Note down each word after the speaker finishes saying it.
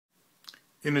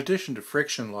In addition to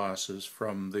friction losses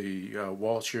from the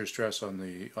wall shear stress on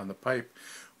the pipe,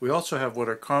 we also have what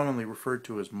are commonly referred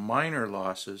to as minor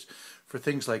losses for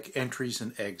things like entries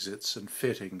and exits and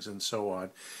fittings and so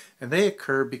on. And they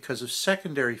occur because of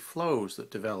secondary flows that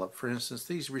develop. For instance,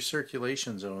 these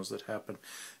recirculation zones that happen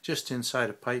just inside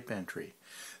a pipe entry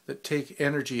that take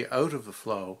energy out of the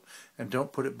flow and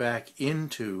don't put it back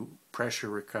into pressure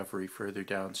recovery further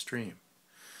downstream.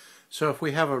 So if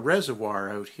we have a reservoir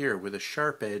out here with a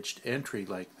sharp-edged entry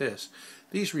like this,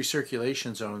 these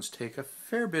recirculation zones take a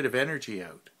fair bit of energy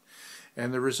out.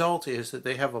 And the result is that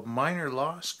they have a minor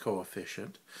loss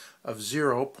coefficient of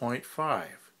 0.5.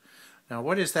 Now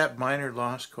what is that minor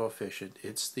loss coefficient?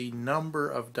 It's the number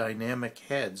of dynamic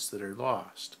heads that are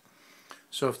lost.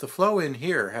 So if the flow in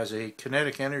here has a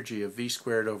kinetic energy of v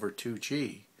squared over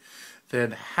 2g,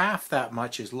 then half that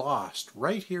much is lost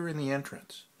right here in the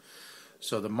entrance.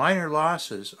 So the minor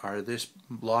losses are this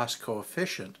loss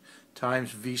coefficient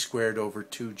times v squared over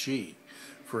 2g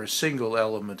for a single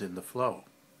element in the flow.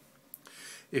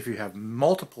 If you have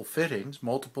multiple fittings,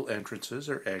 multiple entrances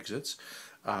or exits,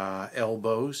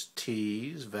 elbows,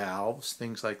 T's, valves,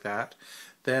 things like that,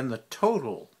 then the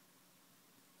total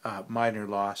minor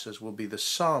losses will be the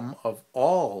sum of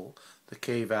all the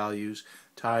K values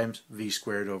times v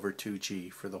squared over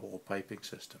 2g for the whole piping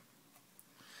system.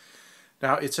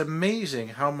 Now it's amazing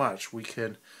how much we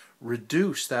can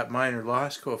reduce that minor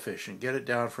loss coefficient, get it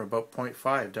down from about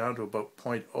 0.5 down to about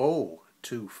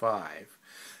 0.025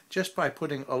 just by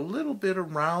putting a little bit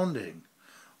of rounding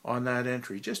on that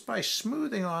entry, just by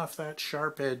smoothing off that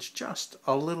sharp edge just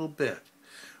a little bit.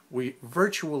 We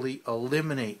virtually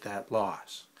eliminate that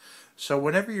loss. So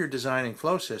whenever you're designing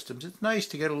flow systems, it's nice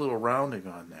to get a little rounding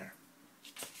on there.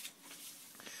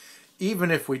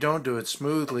 Even if we don't do it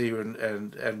smoothly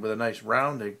and with a nice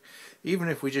rounding, even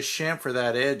if we just chamfer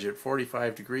that edge at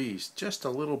 45 degrees just a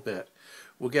little bit,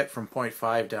 we'll get from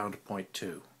 0.5 down to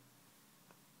 0.2.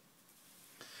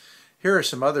 Here are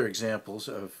some other examples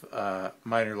of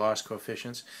minor loss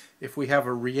coefficients. If we have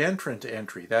a reentrant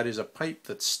entry, that is a pipe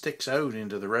that sticks out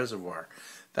into the reservoir,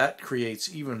 that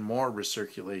creates even more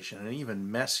recirculation and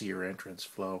even messier entrance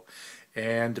flow.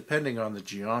 And depending on the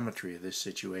geometry of this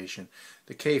situation,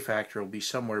 the K factor will be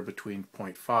somewhere between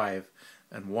 0.5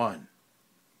 and 1.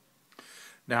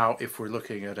 Now, if we're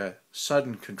looking at a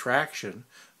sudden contraction,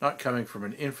 not coming from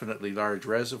an infinitely large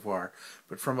reservoir,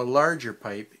 but from a larger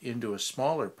pipe into a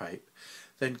smaller pipe,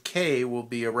 then K will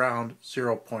be around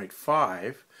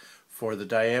 0.5 for the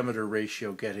diameter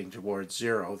ratio getting towards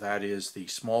 0. That is, the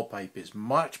small pipe is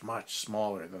much, much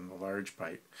smaller than the large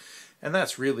pipe. And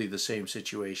that's really the same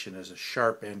situation as a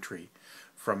sharp entry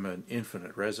from an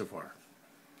infinite reservoir.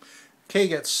 K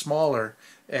gets smaller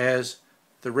as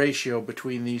the ratio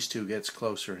between these two gets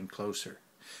closer and closer.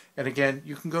 And again,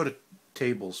 you can go to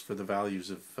tables for the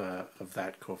values of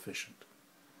that coefficient.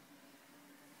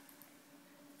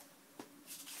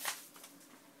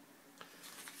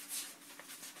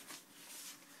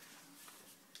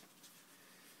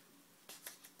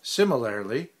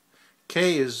 Similarly,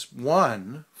 K is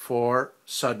 1 for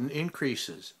sudden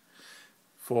increases,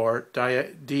 for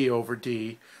d over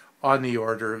d on the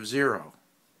order of 0,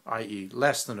 i.e.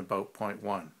 less than about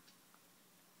 0.1.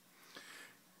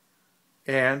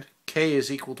 And K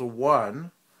is equal to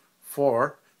 1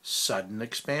 for sudden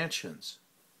expansions.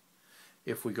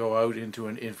 If we go out into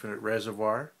an infinite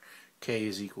reservoir, K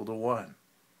is equal to 1.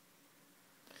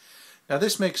 Now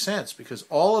this makes sense because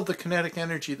all of the kinetic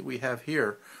energy that we have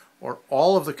here, or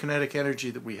all of the kinetic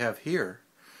energy that we have here,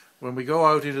 when we go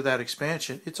out into that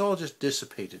expansion, it's all just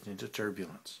dissipated into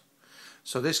turbulence.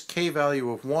 So this K value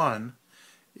of 1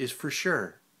 is for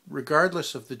sure.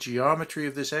 Regardless of the geometry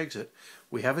of this exit,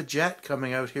 we have a jet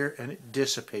coming out here and it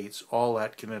dissipates all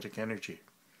that kinetic energy.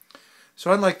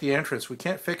 So unlike the entrance, we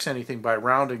can't fix anything by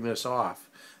rounding this off.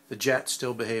 The jet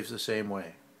still behaves the same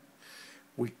way.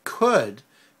 We could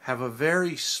have a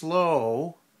very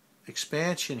slow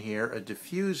expansion here, a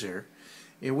diffuser,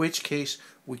 in which case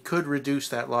we could reduce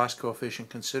that loss coefficient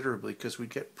considerably because we'd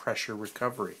get pressure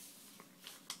recovery.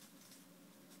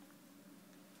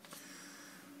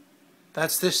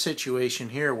 That's this situation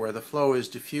here where the flow is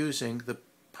diffusing, the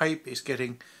pipe is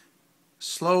getting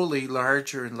slowly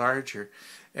larger and larger,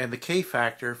 and the K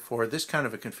factor for this kind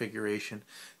of a configuration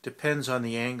depends on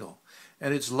the angle.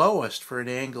 And it's lowest for an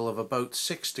angle of about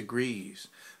 6 degrees.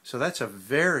 So that's a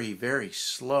very, very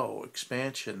slow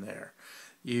expansion there.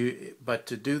 But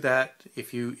to do that,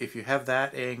 if you have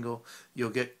that angle,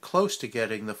 you'll get close to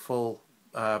getting the full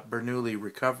Bernoulli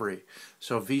recovery.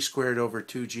 So v squared over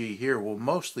 2g here will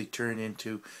mostly turn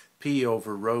into p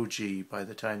over rho g by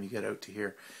the time you get out to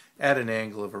here at an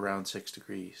angle of around 6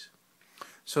 degrees.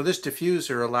 So this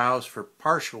diffuser allows for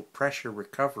partial pressure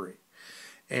recovery.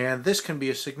 And this can be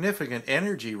a significant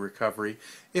energy recovery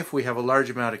if we have a large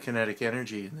amount of kinetic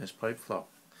energy in this pipe flow.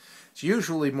 It's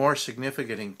usually more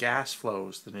significant in gas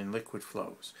flows than in liquid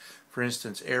flows. For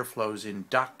instance, air flows in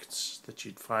ducts that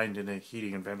you'd find in a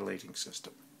heating and ventilating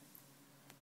system.